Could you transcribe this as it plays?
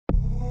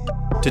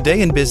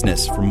Today in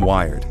Business from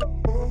Wired.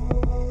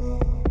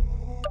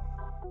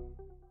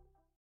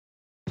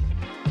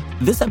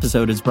 This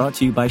episode is brought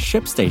to you by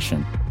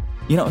ShipStation.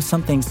 You know,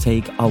 some things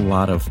take a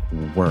lot of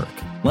work,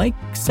 like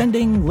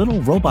sending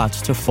little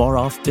robots to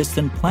far-off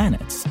distant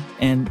planets.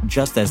 And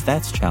just as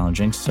that's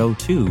challenging, so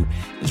too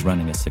is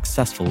running a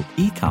successful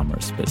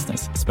e-commerce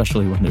business,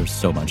 especially when there's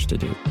so much to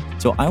do.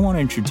 So I want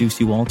to introduce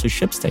you all to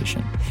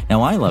ShipStation.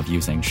 Now, I love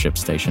using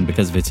ShipStation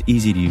because of its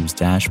easy-to-use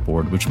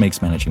dashboard, which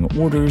makes managing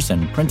orders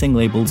and printing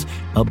labels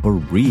a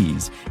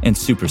breeze and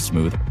super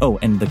smooth. Oh,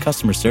 and the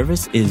customer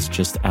service is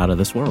just out of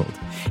this world.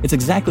 It's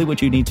exactly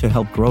what you need to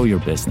help grow your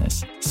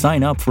business.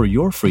 Sign up for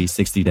your free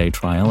 60-day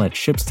trial at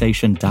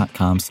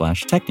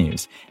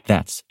shipstation.com/technews.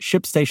 That's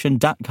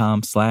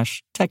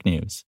shipstation.com/technews.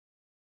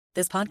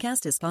 This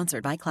podcast is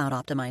sponsored by Cloud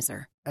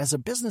Optimizer. As a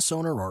business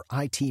owner or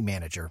IT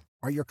manager,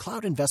 are your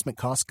cloud investment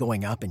costs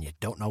going up and you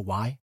don't know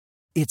why?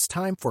 It's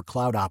time for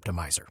Cloud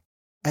Optimizer.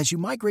 As you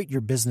migrate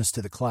your business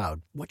to the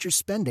cloud, what you're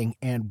spending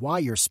and why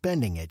you're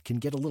spending it can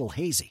get a little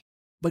hazy.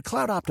 But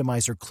Cloud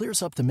Optimizer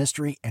clears up the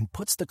mystery and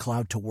puts the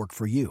cloud to work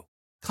for you.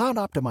 Cloud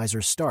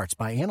Optimizer starts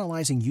by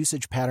analyzing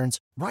usage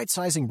patterns,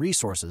 right-sizing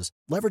resources,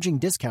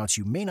 leveraging discounts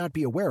you may not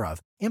be aware of,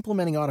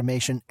 implementing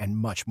automation, and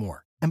much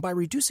more. And by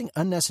reducing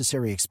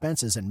unnecessary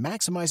expenses and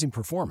maximizing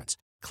performance,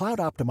 Cloud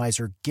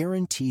Optimizer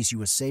guarantees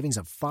you a savings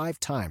of 5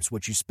 times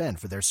what you spend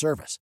for their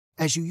service.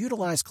 As you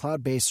utilize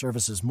cloud-based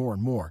services more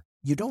and more,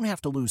 you don't have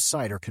to lose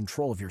sight or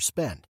control of your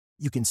spend.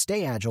 You can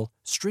stay agile,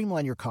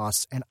 streamline your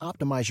costs, and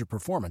optimize your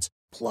performance,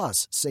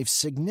 plus save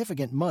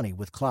significant money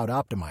with Cloud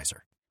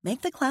Optimizer.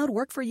 Make the cloud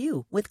work for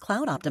you with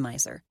Cloud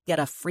Optimizer. Get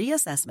a free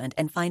assessment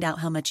and find out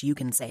how much you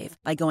can save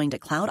by going to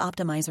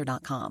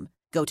cloudoptimizer.com.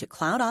 Go to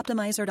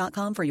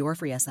cloudoptimizer.com for your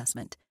free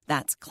assessment.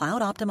 That's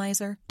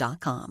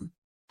cloudoptimizer.com.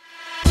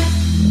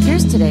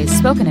 Here's today's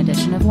spoken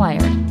edition of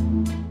Wired.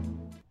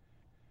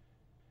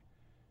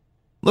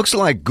 Looks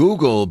like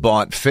Google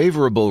bought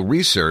favorable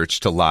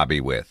research to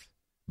lobby with,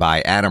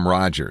 by Adam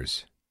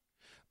Rogers.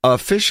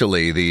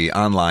 Officially, the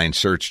online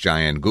search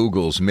giant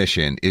Google's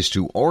mission is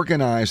to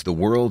organize the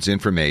world's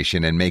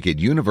information and make it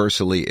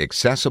universally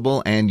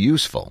accessible and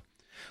useful.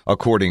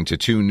 According to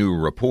 2 new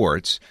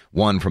reports,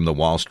 one from the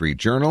Wall Street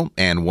Journal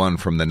and one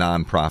from the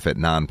nonprofit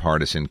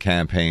Nonpartisan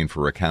Campaign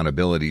for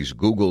Accountability's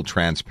Google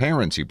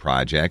Transparency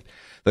Project,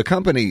 the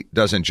company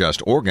doesn't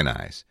just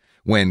organize.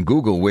 When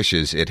Google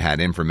wishes it had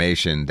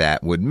information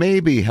that would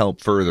maybe help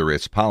further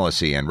its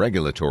policy and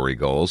regulatory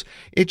goals,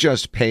 it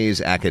just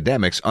pays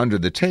academics under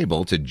the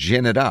table to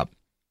gin it up.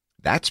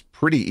 That's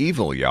pretty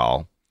evil,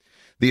 y'all.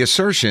 The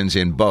assertions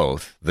in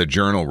both, the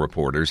Journal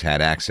reporters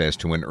had access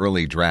to an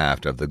early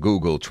draft of the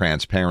Google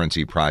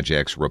Transparency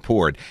Project's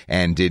report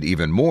and did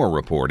even more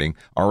reporting,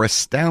 are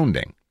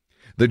astounding.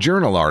 The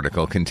Journal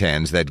article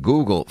contends that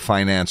Google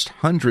financed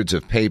hundreds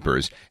of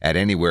papers at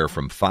anywhere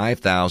from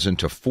 $5,000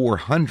 to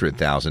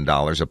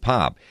 $400,000 a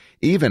pop,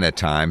 even at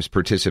times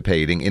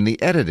participating in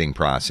the editing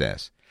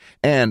process.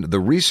 And the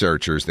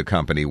researchers the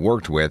company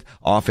worked with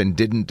often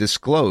didn't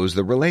disclose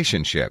the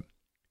relationship.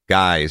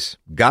 Guys,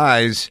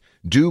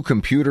 do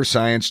computer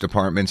science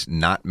departments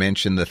not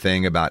mention the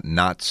thing about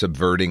not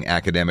subverting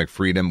academic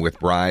freedom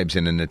with bribes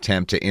in an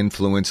attempt to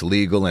influence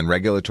legal and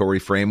regulatory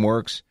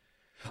frameworks?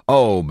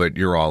 Oh, but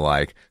you're all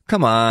like,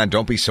 come on,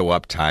 don't be so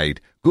uptight.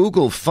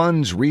 Google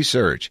funds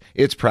research.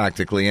 It's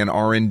practically an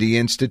R&D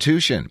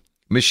institution.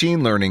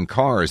 Machine learning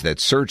cars that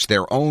search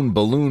their own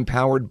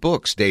balloon-powered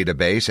books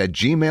database at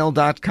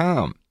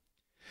gmail.com.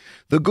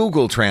 The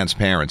Google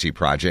Transparency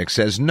Project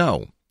says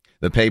no.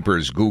 The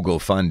papers Google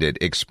funded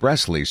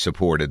expressly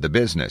supported the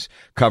business,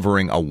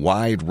 covering a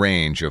wide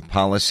range of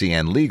policy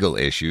and legal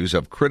issues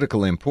of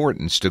critical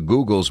importance to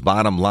Google's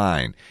bottom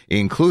line,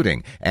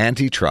 including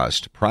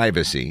antitrust,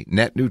 privacy,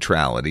 net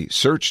neutrality,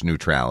 search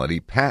neutrality,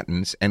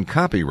 patents, and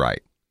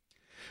copyright.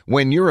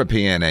 When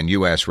European and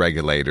U.S.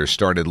 regulators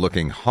started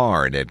looking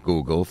hard at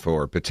Google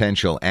for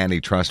potential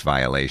antitrust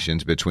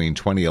violations between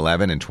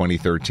 2011 and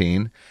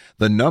 2013,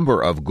 the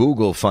number of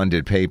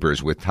Google-funded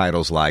papers with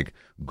titles like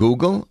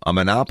 "Google, a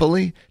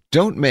Monopoly?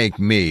 Don't Make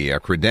Me,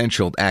 a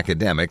Credentialed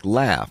Academic,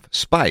 Laugh"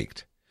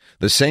 spiked.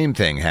 The same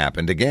thing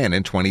happened again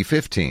in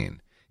 2015.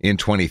 In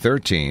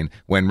 2013,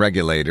 when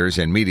regulators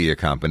and media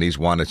companies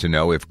wanted to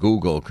know if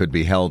Google could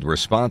be held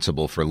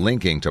responsible for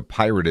linking to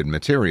pirated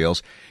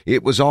materials,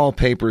 it was all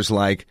papers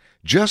like,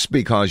 "Just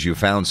because you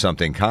found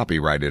something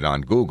copyrighted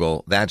on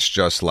Google, that's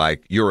just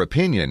like your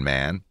opinion,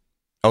 man."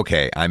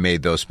 Okay, I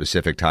made those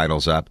specific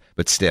titles up,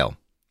 but still.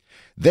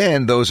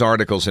 Then those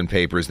articles and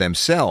papers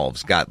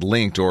themselves got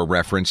linked or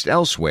referenced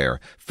elsewhere,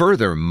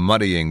 further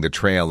muddying the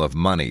trail of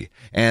money,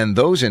 and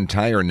those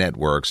entire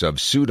networks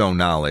of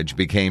pseudo-knowledge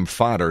became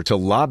fodder to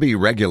lobby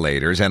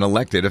regulators and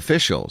elected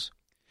officials.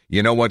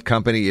 You know what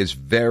company is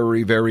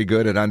very, very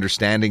good at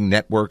understanding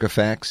network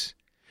effects?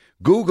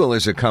 Google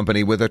is a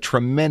company with a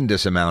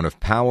tremendous amount of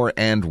power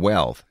and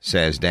wealth,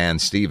 says Dan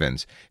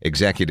Stevens,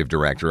 executive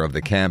director of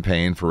the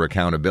Campaign for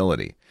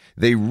Accountability.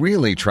 They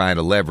really try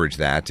to leverage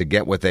that to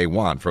get what they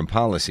want from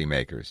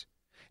policymakers.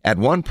 At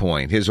one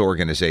point, his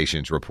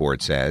organization's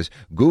report says,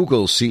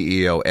 Google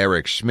CEO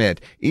Eric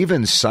Schmidt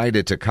even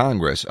cited to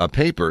Congress a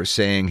paper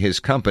saying his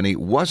company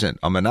wasn't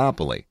a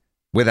monopoly,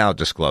 without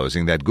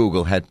disclosing that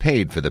Google had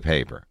paid for the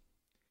paper.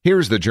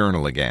 Here's the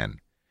journal again.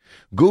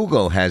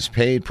 Google has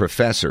paid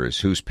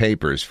professors whose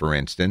papers, for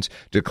instance,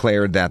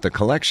 declared that the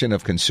collection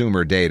of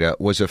consumer data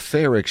was a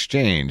fair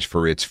exchange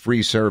for its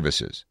free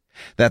services,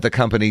 that the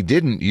company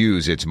didn't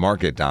use its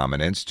market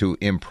dominance to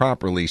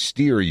improperly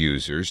steer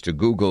users to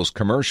Google's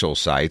commercial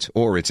sites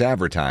or its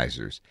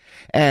advertisers,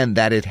 and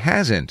that it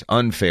hasn't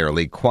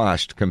unfairly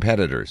quashed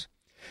competitors.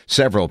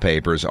 Several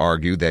papers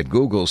argue that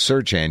Google's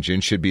search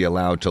engine should be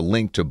allowed to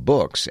link to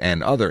books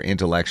and other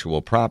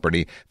intellectual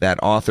property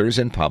that authors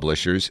and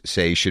publishers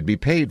say should be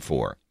paid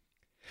for.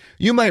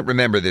 You might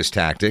remember this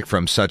tactic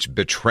from such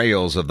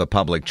betrayals of the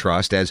public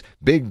trust as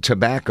Big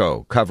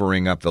Tobacco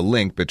covering up the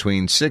link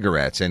between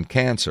cigarettes and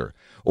cancer,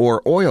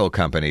 or oil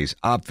companies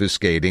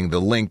obfuscating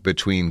the link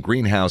between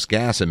greenhouse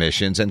gas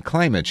emissions and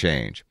climate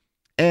change.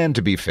 And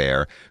to be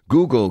fair,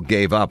 Google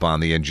gave up on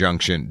the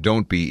injunction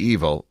 "Don't be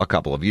evil" a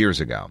couple of years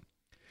ago.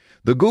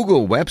 The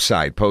Google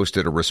website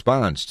posted a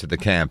response to the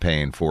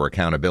Campaign for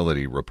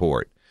Accountability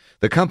report.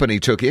 The company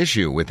took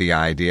issue with the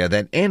idea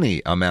that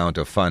any amount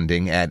of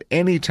funding at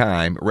any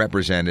time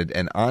represented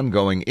an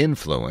ongoing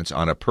influence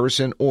on a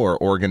person or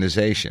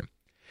organization.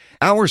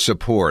 Our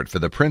support for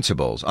the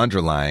principles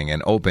underlying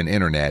an open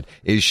internet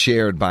is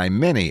shared by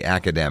many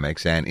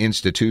academics and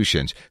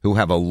institutions who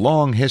have a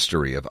long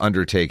history of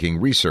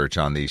undertaking research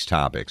on these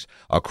topics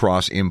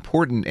across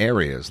important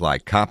areas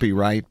like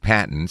copyright,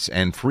 patents,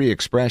 and free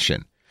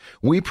expression.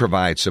 We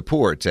provide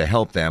support to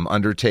help them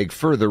undertake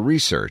further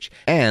research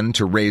and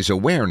to raise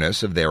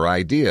awareness of their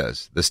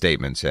ideas, the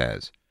statement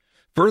says.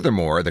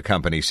 Furthermore, the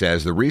company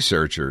says the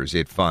researchers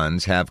it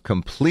funds have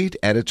complete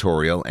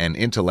editorial and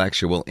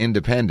intellectual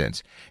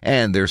independence,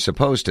 and they're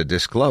supposed to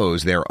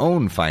disclose their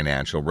own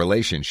financial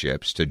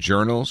relationships to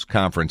journals,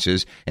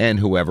 conferences, and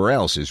whoever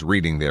else is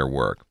reading their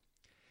work.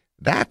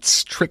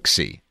 That's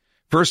tricksy.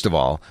 First of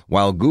all,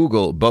 while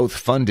Google both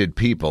funded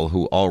people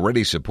who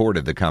already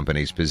supported the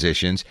company's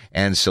positions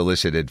and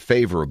solicited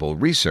favorable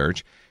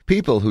research,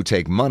 people who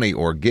take money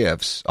or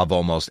gifts of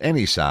almost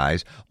any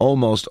size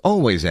almost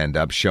always end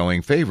up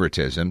showing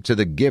favoritism to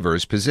the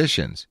giver's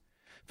positions.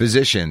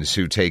 Physicians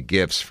who take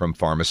gifts from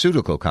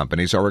pharmaceutical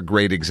companies are a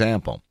great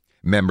example.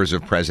 Members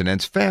of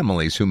presidents'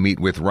 families who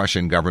meet with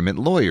Russian government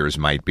lawyers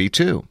might be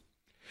too.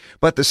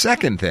 But the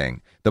second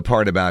thing, the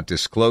part about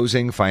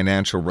disclosing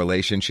financial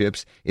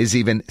relationships, is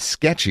even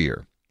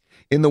sketchier.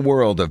 In the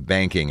world of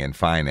banking and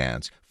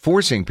finance,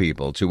 forcing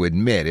people to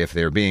admit if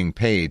they're being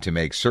paid to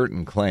make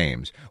certain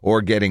claims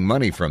or getting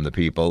money from the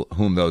people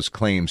whom those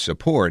claims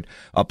support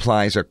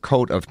applies a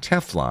coat of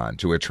Teflon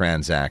to a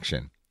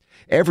transaction.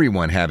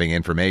 Everyone having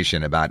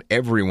information about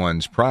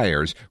everyone's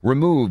priors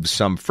removes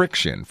some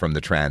friction from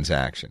the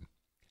transaction.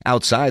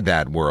 Outside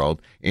that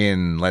world,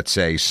 in, let's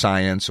say,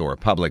 science or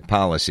public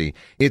policy,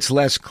 it's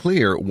less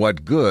clear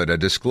what good a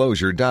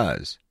disclosure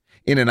does.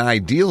 In an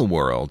ideal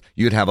world,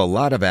 you'd have a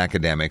lot of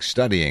academics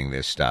studying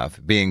this stuff,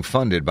 being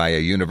funded by a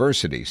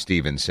university,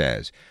 Stevens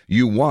says.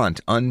 You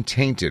want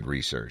untainted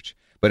research.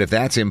 But if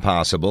that's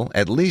impossible,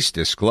 at least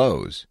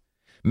disclose.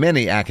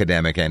 Many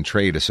academic and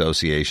trade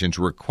associations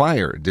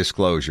require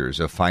disclosures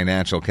of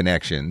financial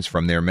connections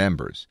from their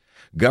members.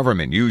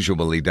 Government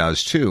usually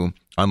does too,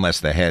 unless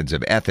the heads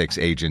of ethics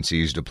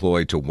agencies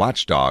deployed to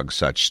watchdog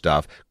such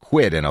stuff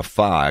quit in a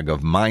fog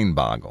of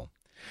mind-boggle.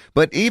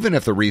 But even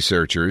if the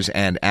researchers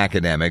and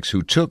academics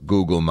who took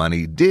Google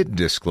money did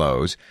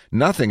disclose,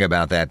 nothing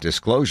about that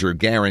disclosure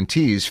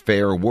guarantees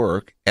fair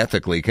work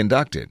ethically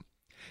conducted.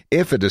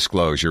 If a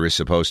disclosure is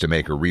supposed to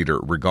make a reader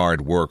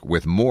regard work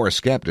with more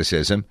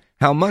skepticism,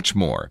 how much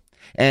more?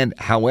 And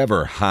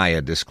however high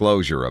a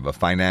disclosure of a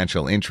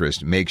financial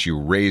interest makes you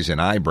raise an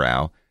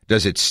eyebrow,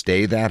 does it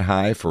stay that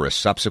high for a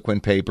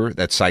subsequent paper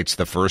that cites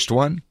the first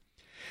one?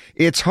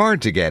 It's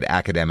hard to get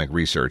academic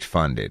research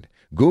funded.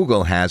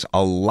 Google has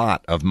a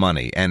lot of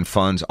money and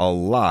funds a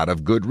lot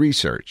of good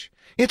research.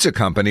 It's a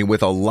company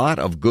with a lot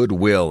of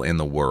goodwill in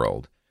the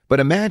world.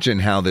 But imagine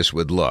how this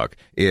would look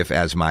if,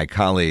 as my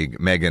colleague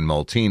Megan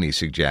Molteni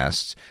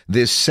suggests,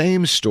 this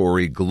same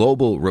story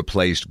global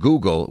replaced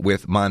Google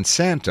with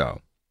Monsanto.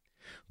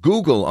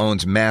 Google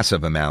owns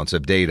massive amounts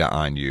of data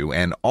on you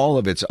and all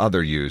of its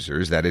other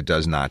users that it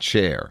does not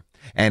share.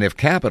 And if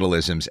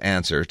capitalism's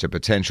answer to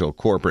potential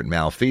corporate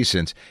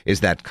malfeasance is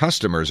that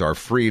customers are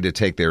free to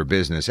take their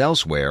business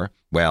elsewhere,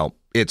 well,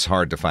 it's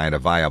hard to find a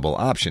viable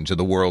option to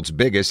the world's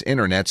biggest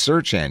internet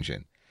search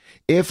engine.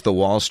 If the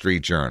Wall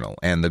Street Journal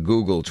and the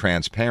Google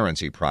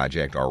Transparency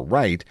Project are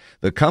right,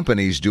 the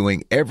company's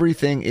doing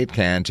everything it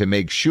can to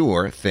make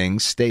sure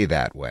things stay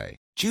that way.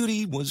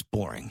 Judy was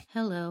boring.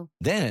 Hello.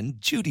 Then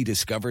Judy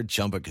discovered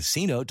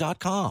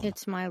ChumbaCasino.com.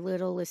 It's my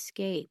little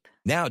escape.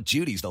 Now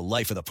Judy's the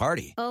life of the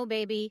party. Oh,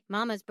 baby,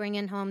 mama's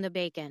bringing home the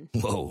bacon.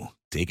 Whoa,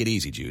 take it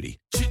easy, Judy.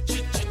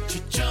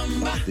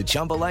 The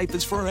Chumba life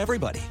is for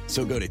everybody.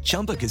 So go to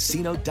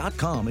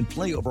ChumbaCasino.com and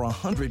play over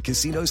 100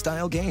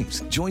 casino-style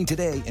games. Join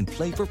today and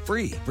play for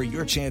free for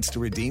your chance to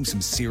redeem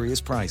some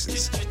serious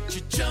prizes.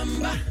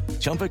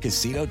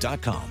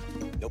 ChumbaCasino.com.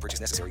 No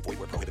purchase necessary. Void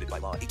where prohibited by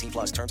law. 18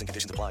 plus terms and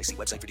conditions apply. See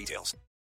website for details.